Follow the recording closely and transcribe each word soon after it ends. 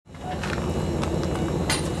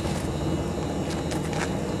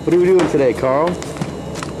What are we doing today, Carl?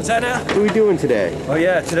 What's that now? What are we doing today? Oh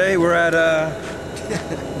yeah, today we're at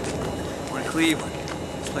we're in Cleveland.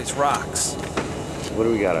 This place rocks. What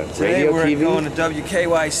do we got? Today Radio, we're TV? going to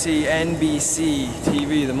WKYC NBC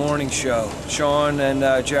TV, the morning show. Sean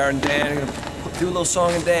and Jared and Dan are gonna do a little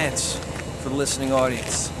song and dance for the listening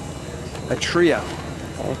audience. A trio.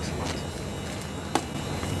 Excellent.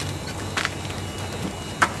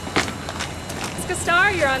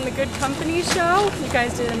 Star, you're on the Good Company show. You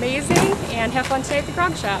guys did amazing, and have fun today at the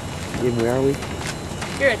Grog Shop. And where are we?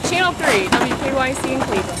 You're at Channel 3, WKYC in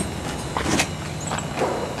Cleveland.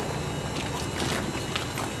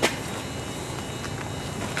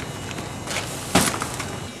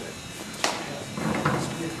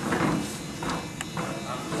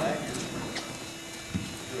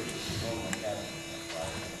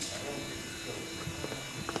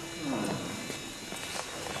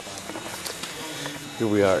 Here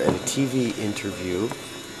we are at a TV interview.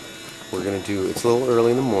 We're gonna do, it's a little early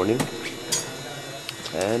in the morning,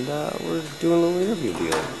 and we're doing a little interview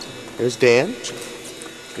deal. There's Dan.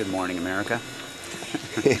 Good morning, America.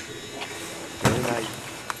 Very nice.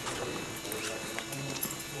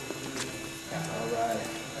 Alright.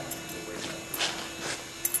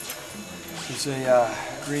 There's a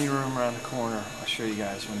green room around the corner. I'll show you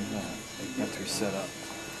guys when after we set up.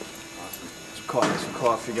 Some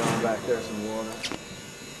coffee going back there, some water.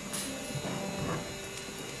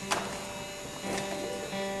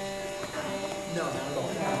 No, not at all.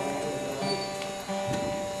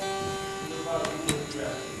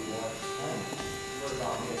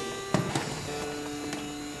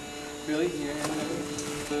 Billy, you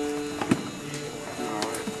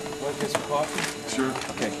want to get some coffee? Sure.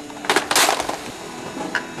 Okay.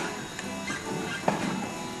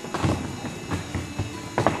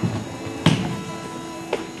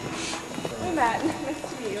 Hey, Matt. Nice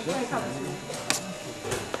to meet you.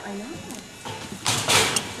 I know.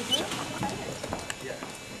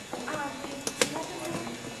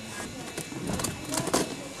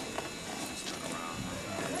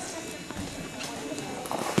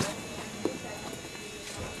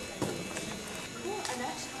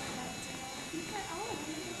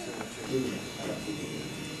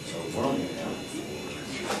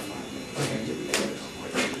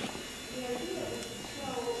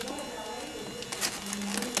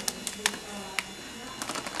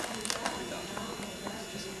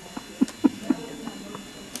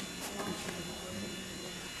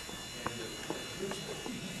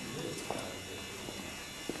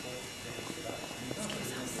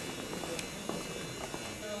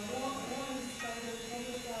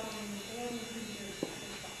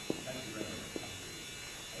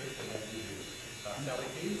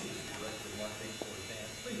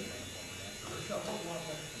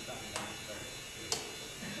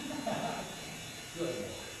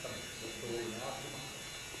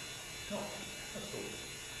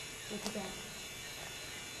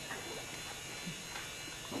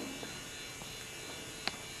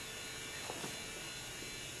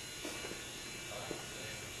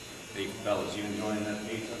 Hey, fellas, you enjoying that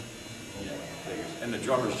pizza? Yeah, figures. And the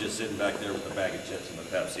drummer's just sitting back there with the bag of chips and the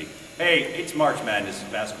Pepsi. Hey, it's March Madness,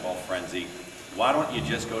 basketball frenzy. Why don't you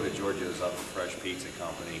just go to Giorgio's Oven Fresh Pizza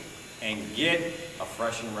Company and get a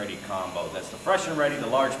fresh and ready combo. That's the fresh and ready, the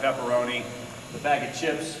large pepperoni, the bag of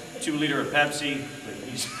chips, 2 liter of Pepsi.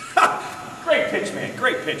 Great pitch man,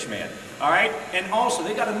 great pitch man. All right, and also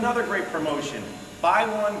they got another great promotion. Buy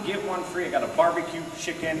one, get one free. I got a barbecue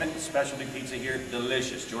chicken specialty pizza here,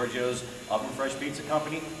 delicious. Giorgio's Oven Fresh Pizza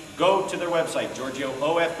Company. Go to their website,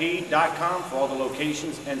 giorgioofp.com, for all the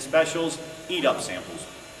locations and specials. Eat up samples.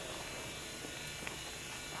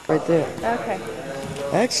 Right there. Okay.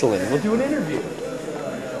 Excellent. We'll do an interview.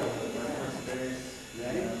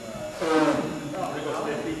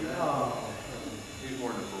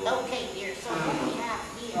 Okay, dear, so what we have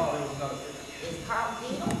here is Carl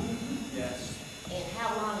Beetle? Yes. And how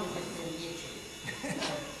long has this been itching?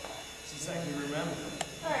 Since I can remember.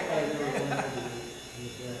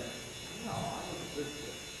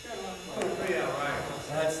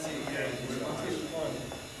 That's too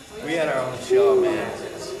good. We had our own show, man.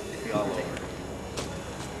 It's be all over.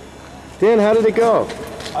 Dan, how did it go?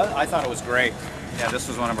 I thought it was great. Yeah, this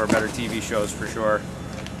was one of our better TV shows for sure.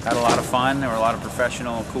 Had a lot of fun. There were a lot of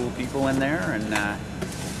professional, cool people in there, and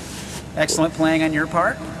excellent playing on your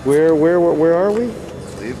part. Where are we?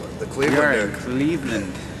 Cleveland. The We Cleveland are area. in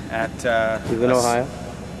Cleveland at Cleveland, Ohio.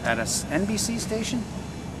 At a NBC station.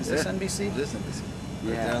 Is this NBC? It is NBC.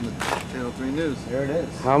 Right Yeah. there on the Channel 3 News. There it is.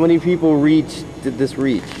 How many people did this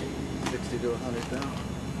reach? 60 to 100,000.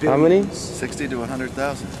 How many? 60 to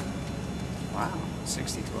 100,000. Wow,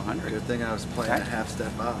 60 to 100. Good thing I was playing a half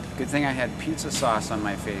step off. Good thing I had pizza sauce on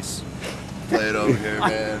my face. Play it over here,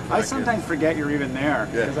 man. I sometimes forget you're even there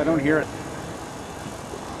because I don't hear it.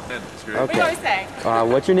 It's great. What do you always say?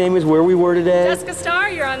 What's your name is where we were today? Jessica Starr,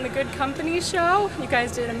 you're on the Good Company show. You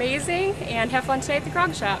guys did amazing, and have fun today at the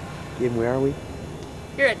Grog Shop. And where are we?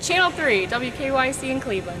 You're at Channel 3, WKYC in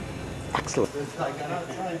Cleveland. Excellent.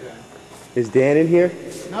 Is Dan in here?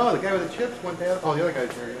 No, the guy with the chips went down. Oh, the other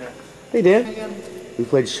guy's here, yeah. Hey, Dan. We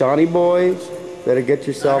played Shawnee Boy. Better get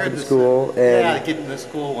yourself into school. Yeah, And get in the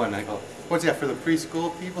school one. I go, what's that, for the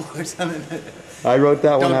preschool people or something? I wrote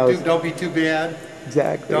that one. Don't be too bad.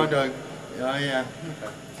 Exactly. Don't. Oh, yeah.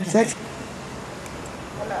 That's excellent.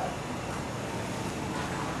 Hello.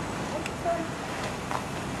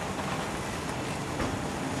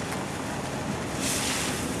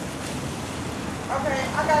 Okay,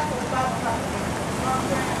 I got some stuff.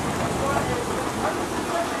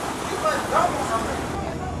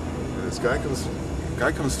 This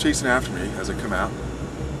guy comes chasing after me as I come out,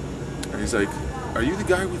 and he's like, "Are you the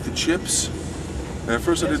guy with the chips?" And at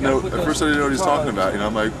first I didn't know. At first I didn't know what he's talking about. You know,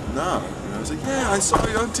 I'm like, "Nah." And I was like, "Yeah, I saw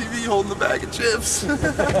you on TV holding the bag of chips."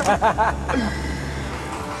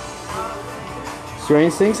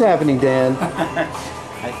 Strange things happening, Dan.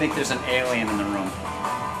 I think there's an alien in the room.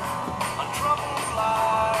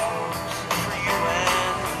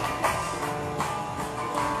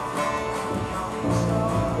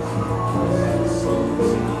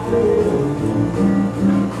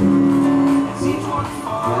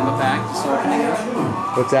 Warm-up act is opening up.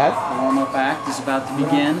 What's that? The warm-up act is about to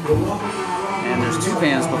begin. And there's 2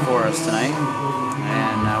 bands before us tonight.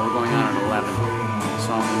 And we're going on at 11.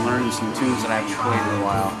 So I'm going to learn some tunes that I haven't played in a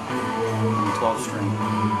while on the 12 string.